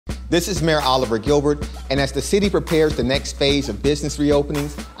This is Mayor Oliver Gilbert, and as the city prepares the next phase of business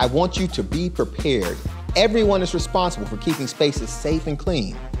reopenings, I want you to be prepared. Everyone is responsible for keeping spaces safe and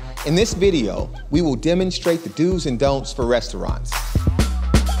clean. In this video, we will demonstrate the do's and don'ts for restaurants.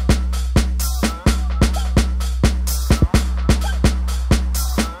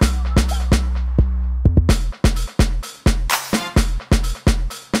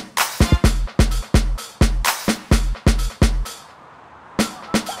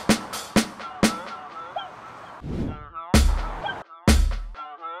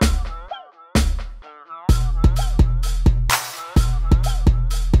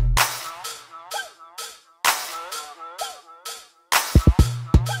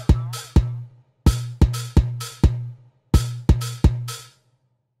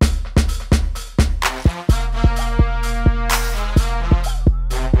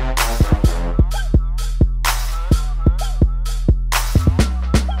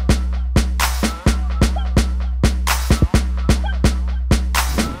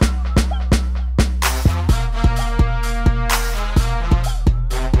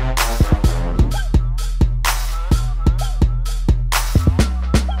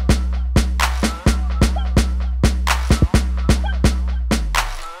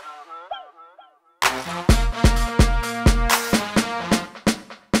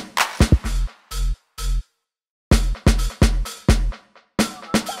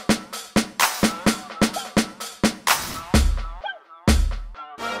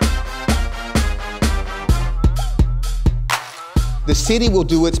 The city will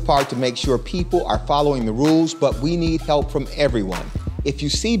do its part to make sure people are following the rules, but we need help from everyone. If you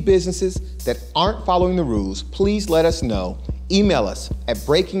see businesses that aren't following the rules, please let us know. Email us at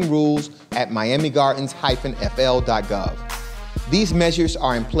breakingrules@miamigardens-fl.gov. These measures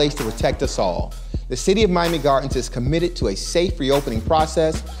are in place to protect us all. The City of Miami Gardens is committed to a safe reopening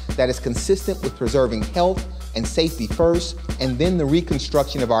process that is consistent with preserving health and safety first, and then the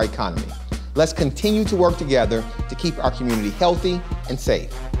reconstruction of our economy. Let's continue to work together to keep our community healthy and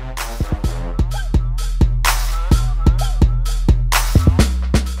safe.